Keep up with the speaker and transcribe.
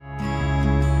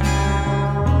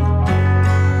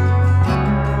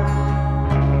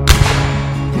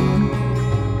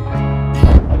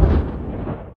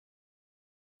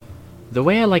The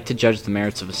way I like to judge the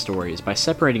merits of a story is by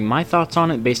separating my thoughts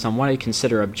on it based on what I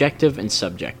consider objective and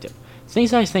subjective.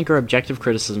 Things I think are objective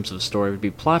criticisms of a story would be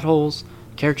plot holes,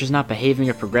 characters not behaving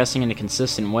or progressing in a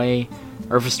consistent way,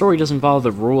 or if a story doesn't follow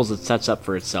the rules it sets up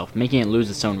for itself, making it lose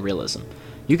its own realism.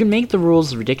 You can make the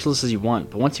rules as ridiculous as you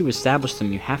want, but once you establish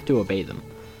them, you have to obey them.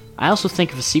 I also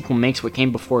think if a sequel makes what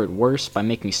came before it worse by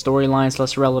making storylines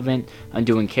less relevant,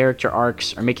 undoing character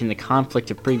arcs, or making the conflict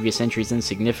of previous entries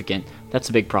insignificant, that's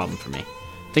a big problem for me.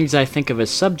 Things I think of as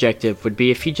subjective would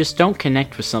be if you just don't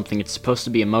connect with something it's supposed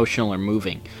to be emotional or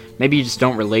moving. Maybe you just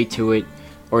don't relate to it,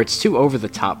 or it's too over the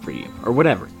top for you, or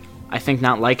whatever. I think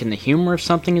not liking the humor of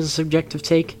something is a subjective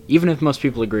take, even if most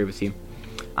people agree with you.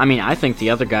 I mean, I think The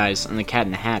Other Guys and The Cat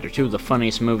in the Hat are two of the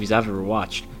funniest movies I've ever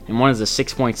watched, and one is a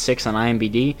 6.6 on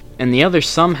IMDb, and the other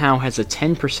somehow has a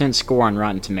 10% score on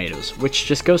Rotten Tomatoes, which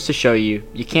just goes to show you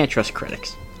can't trust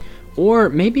critics. Or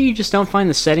maybe you just don't find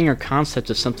the setting or concept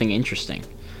of something interesting.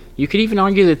 You could even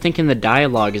argue that thinking the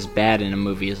dialogue is bad in a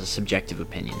movie is a subjective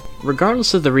opinion.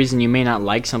 Regardless of the reason you may not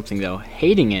like something though,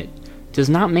 hating it does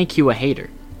not make you a hater.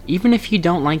 Even if you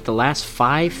don't like the last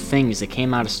 5 things that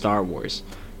came out of Star Wars,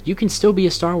 you can still be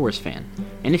a Star Wars fan.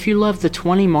 And if you love the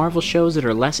 20 Marvel shows that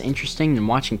are less interesting than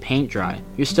watching paint dry,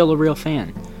 you're still a real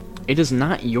fan. It is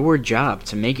not your job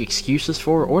to make excuses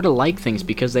for or to like things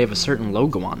because they have a certain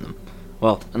logo on them.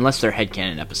 Well, unless they're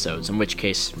headcanon episodes, in which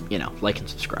case, like and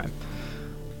subscribe.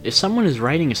 If someone is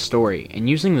writing a story and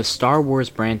using the Star Wars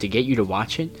brand to get you to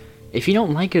watch it, if you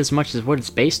don't like it as much as what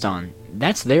it's based on,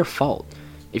 that's their fault.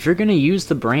 If you're going to use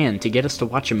the brand to get us to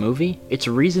watch a movie, it's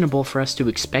reasonable for us to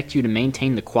expect you to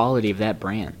maintain the quality of that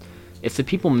brand. If the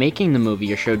people making the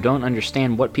movie or show don't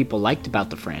understand what people liked about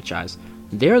the franchise,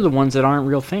 they're the ones that aren't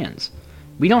real fans.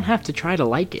 We don't have to try to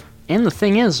like it. And the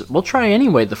thing is, we'll try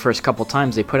anyway the first couple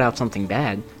times they put out something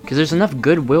bad, because there's enough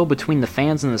goodwill between the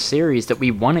fans and the series that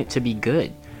we want it to be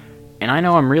good. And I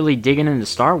know I'm really digging into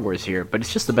Star Wars here, but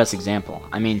it's just the best example.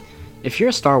 I mean, if you're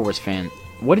a Star Wars fan,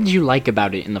 what did you like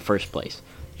about it in the first place?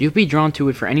 You'd be drawn to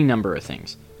it for any number of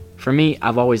things. For me,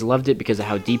 I've always loved it because of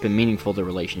how deep and meaningful the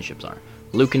relationships are.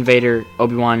 Luke and Vader,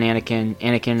 Obi-Wan and Anakin,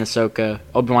 Anakin and Ahsoka,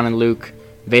 Obi-Wan and Luke,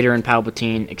 Vader and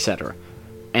Palpatine, etc.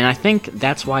 And I think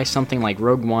that's why something like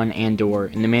Rogue One, Andor,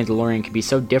 and The Mandalorian can be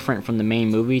so different from the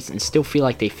main movies and still feel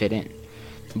like they fit in.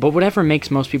 But whatever makes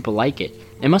most people like it,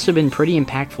 it must have been pretty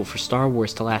impactful for Star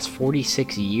Wars to last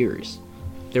 46 years.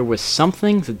 There was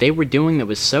something that they were doing that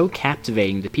was so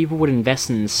captivating that people would invest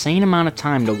an insane amount of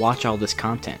time to watch all this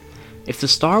content. If the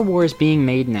Star Wars being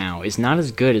made now is not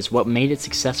as good as what made it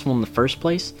successful in the first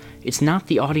place, it's not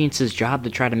the audience's job to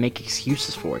try to make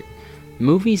excuses for it.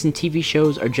 Movies and TV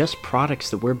shows are just products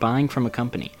that we're buying from a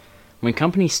company. When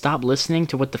companies stop listening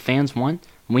to what the fans want,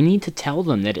 we need to tell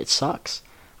them that it sucks.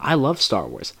 I love Star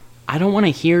Wars. I don't want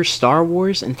to hear Star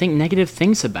Wars and think negative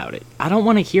things about it. I don't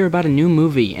want to hear about a new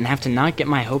movie and have to not get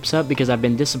my hopes up because I've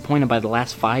been disappointed by the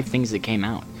last 5 things that came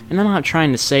out. And I'm not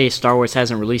trying to say Star Wars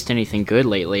hasn't released anything good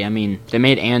lately. I mean, they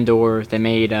made Andor, Oh,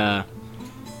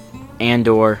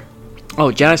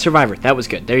 Jedi Survivor, that was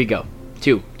good. There you go.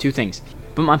 Two things.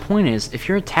 But my point is, if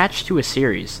you're attached to a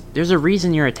series, there's a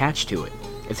reason you're attached to it.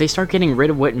 If they start getting rid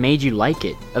of what made you like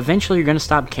it, eventually you're going to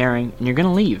stop caring and you're going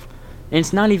to leave. And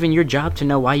it's not even your job to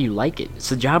know why you like it. It's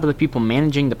the job of the people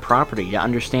managing the property to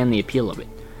understand the appeal of it.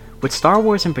 What Star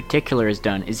Wars in particular has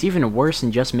done is even worse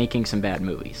than just making some bad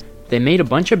movies. They made a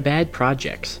bunch of bad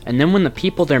projects, and then when the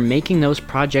people they're making those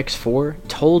projects for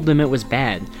told them it was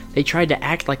bad, they tried to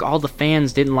act like all the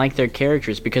fans didn't like their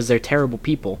characters because they're terrible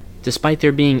people, despite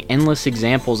there being endless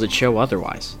examples that show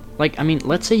otherwise.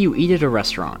 Let's say you eat at a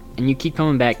restaurant, and you keep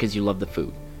coming back because you love the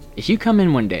food. If you come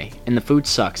in one day, and the food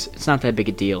sucks, it's not that big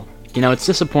a deal. It's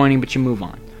disappointing, but you move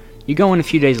on. You go in a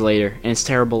few days later, and it's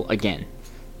terrible again.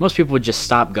 Most people would just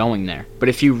stop going there. But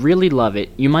if you really love it,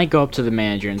 you might go up to the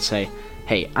manager and say,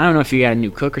 "Hey, I don't know if you got a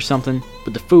new cook or something,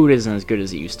 but the food isn't as good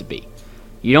as it used to be."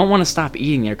 You don't want to stop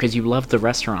eating there because you love the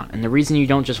restaurant, and the reason you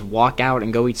don't just walk out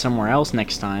and go eat somewhere else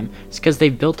next time is because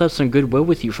they've built up some goodwill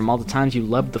with you from all the times you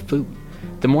loved the food.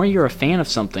 The more you're a fan of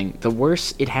something, the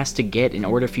worse it has to get in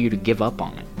order for you to give up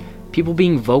on it. People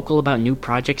being vocal about new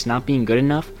projects not being good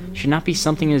enough should not be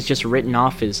something that's just written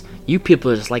off as, you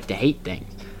people just like to hate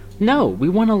things. No, we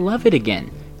want to love it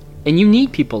again. And you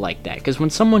need people like that, because when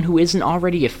someone who isn't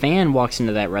already a fan walks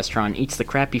into that restaurant and eats the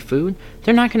crappy food,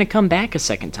 they're not going to come back a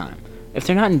second time. If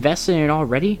they're not invested in it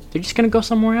already, they're just going to go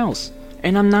somewhere else.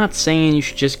 And I'm not saying you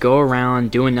should just go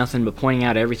around doing nothing but pointing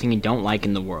out everything you don't like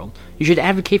in the world. You should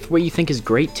advocate for what you think is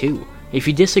great too. If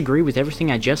you disagree with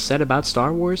everything I just said about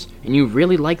Star Wars, and you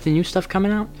really like the new stuff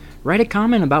coming out, write a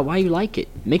comment about why you like it.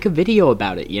 Make a video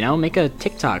about it, make a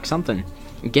TikTok, something.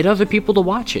 Get other people to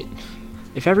watch it.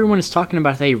 If everyone is talking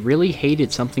about how they really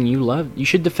hated something you loved, you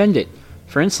should defend it.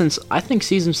 For instance, I think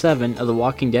Season 7 of The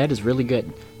Walking Dead is really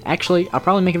good. Actually, I'll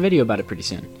probably make a video about it pretty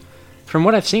soon. From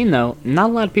what I've seen though, not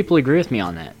a lot of people agree with me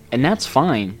on that, and that's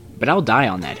fine, but I'll die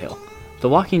on that hill. The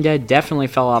Walking Dead definitely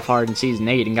fell off hard in Season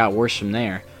 8 and got worse from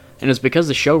there, and it was because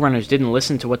the showrunners didn't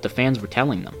listen to what the fans were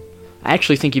telling them. I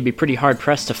actually think you'd be pretty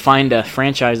hard-pressed to find a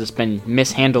franchise that's been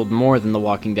mishandled more than The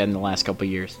Walking Dead in the last couple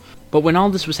years. But when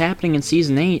all this was happening in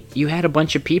Season 8, you had a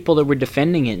bunch of people that were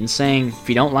defending it and saying, if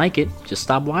you don't like it, just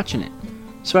stop watching it.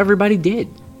 So everybody did.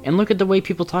 And look at the way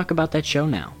people talk about that show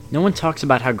now. No one talks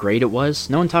about how great it was.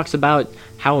 No one talks about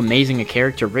how amazing a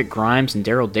character Rick Grimes and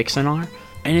Daryl Dixon are.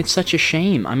 And it's such a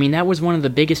shame. I mean, that was one of the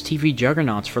biggest TV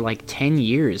juggernauts for like 10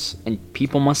 years. And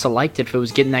people must have liked it if it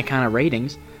was getting that kind of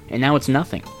ratings. And now it's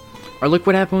nothing. Or look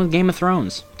what happened with Game of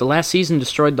Thrones. The last season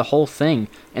destroyed the whole thing,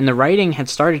 and the writing had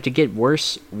started to get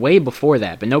worse way before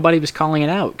that, but nobody was calling it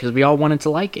out because we all wanted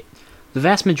to like it. The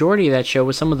vast majority of that show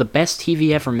was some of the best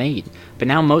TV ever made, but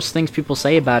now most things people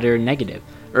say about it are negative.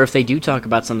 Or if they do talk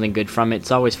about something good from it,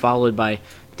 it's always followed by,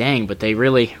 dang, but they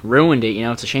really ruined it,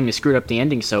 it's a shame they screwed up the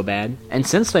ending so bad. And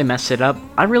since they messed it up,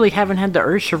 I really haven't had the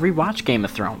urge to rewatch Game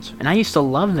of Thrones, and I used to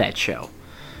love that show.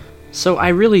 So I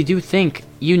really do think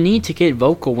you need to get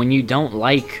vocal when you don't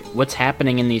like what's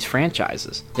happening in these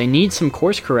franchises. They need some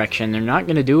course correction. They're not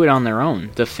going to do it on their own.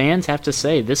 The fans have to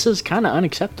say, this is kind of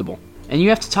unacceptable. And you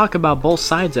have to talk about both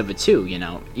sides of it too,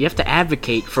 You have to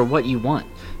advocate for what you want.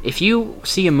 If you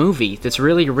see a movie that's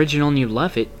really original and you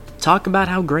love it, talk about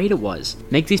how great it was.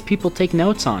 Make these people take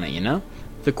notes on it,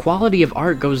 The quality of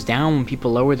art goes down when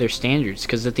people lower their standards,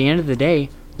 because at the end of the day,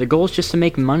 the goal is just to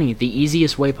make money the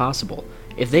easiest way possible.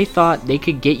 If they thought they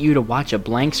could get you to watch a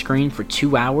blank screen for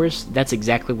 2 hours, that's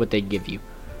exactly what they'd give you.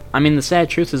 I mean, the sad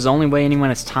truth is the only way anyone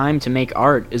has time to make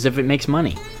art is if it makes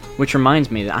money. Which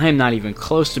reminds me that I am not even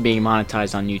close to being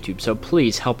monetized on YouTube, so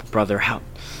please help a brother out.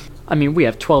 I mean, we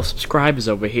have 12 subscribers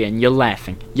over here, and you're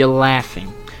laughing.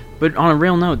 But on a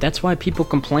real note, that's why people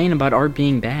complain about art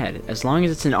being bad. As long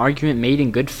as it's an argument made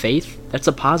in good faith, that's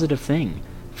a positive thing.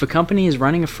 If a company is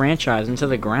running a franchise into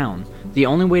the ground, the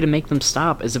only way to make them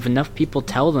stop is if enough people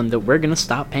tell them that we're going to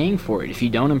stop paying for it if you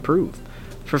don't improve.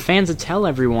 For fans to tell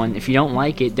everyone, if you don't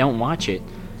like it, don't watch it.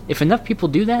 If enough people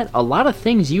do that, a lot of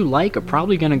things you like are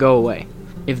probably going to go away.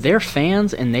 If they're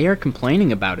fans and they are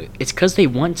complaining about it, it's because they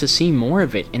want to see more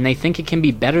of it and they think it can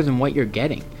be better than what you're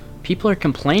getting. People are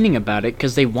complaining about it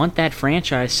because they want that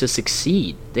franchise to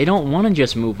succeed. They don't want to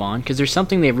just move on because there's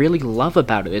something they really love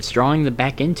about it that's drawing them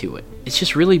back into it. It's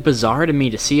just really bizarre to me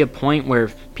to see a point where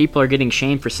people are getting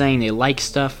shamed for saying they like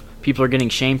stuff, people are getting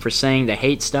shamed for saying they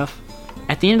hate stuff.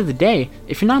 At the end of the day,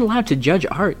 if you're not allowed to judge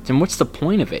art, then what's the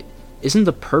point of it? Isn't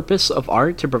the purpose of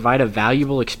art to provide a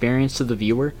valuable experience to the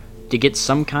viewer? To get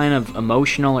some kind of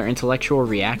emotional or intellectual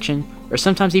reaction? Or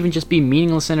sometimes even just be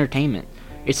meaningless entertainment?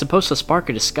 It's supposed to spark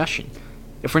a discussion.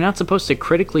 If we're not supposed to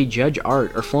critically judge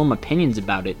art or form opinions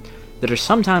about it that are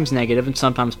sometimes negative and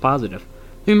sometimes positive,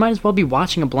 then we might as well be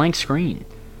watching a blank screen.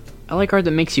 I like art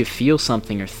that makes you feel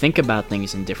something or think about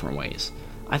things in different ways.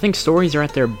 I think stories are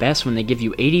at their best when they give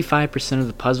you 85% of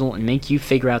the puzzle and make you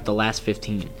figure out the last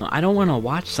 15. I don't want to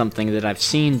watch something that I've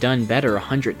seen done better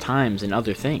 100 times in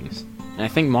other things. And I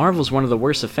think Marvel's one of the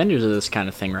worst offenders of this kind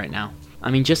of thing right now. I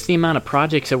mean, just the amount of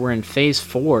projects that were in Phase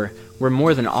 4 were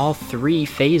more than all 3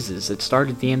 phases that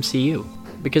started the MCU.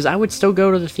 Because I would still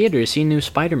go to the theater to see new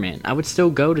Spider-Man. I would still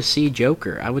go to see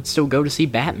Joker. I would still go to see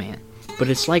Batman. But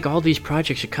it's like all these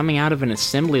projects are coming out of an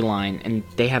assembly line and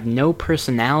they have no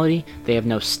personality, they have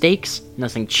no stakes,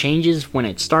 nothing changes when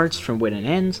it starts from when it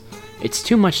ends. It's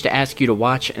too much to ask you to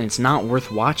watch and it's not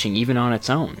worth watching even on its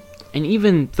own. And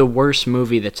even the worst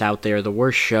movie that's out there, the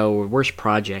worst show or worst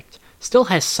project, still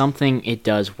has something it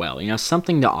does well,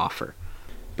 something to offer.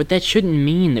 But that shouldn't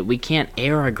mean that we can't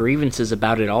air our grievances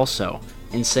about it also,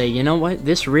 and say, you know what,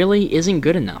 this really isn't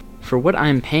good enough. For what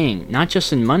I'm paying, not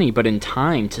just in money, but in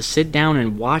time, to sit down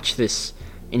and watch this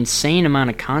insane amount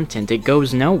of content, it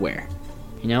goes nowhere.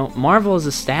 Marvel has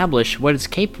established what it's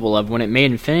capable of when it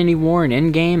made Infinity War and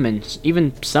Endgame, and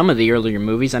even some of the earlier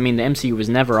movies. I mean, the MCU was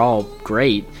never all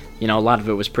great, a lot of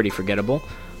it was pretty forgettable.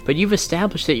 But you've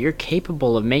established that you're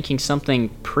capable of making something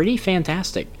pretty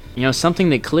fantastic. Something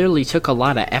that clearly took a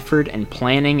lot of effort and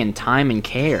planning and time and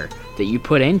care that you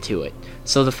put into it.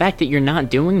 So the fact that you're not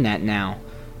doing that now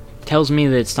tells me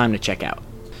that it's time to check out.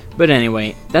 But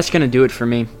anyway, that's going to do it for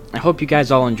me. I hope you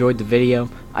guys all enjoyed the video.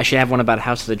 I should have one about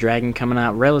House of the Dragon coming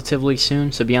out relatively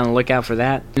soon, so be on the lookout for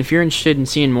that. And if you're interested in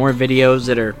seeing more videos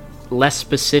that are less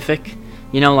specific,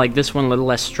 like this one, a little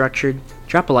less structured,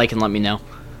 drop a like and let me know.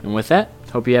 And with that,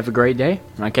 hope you have a great day,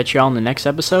 and I'll catch you all in the next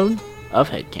episode of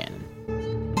Headcanon.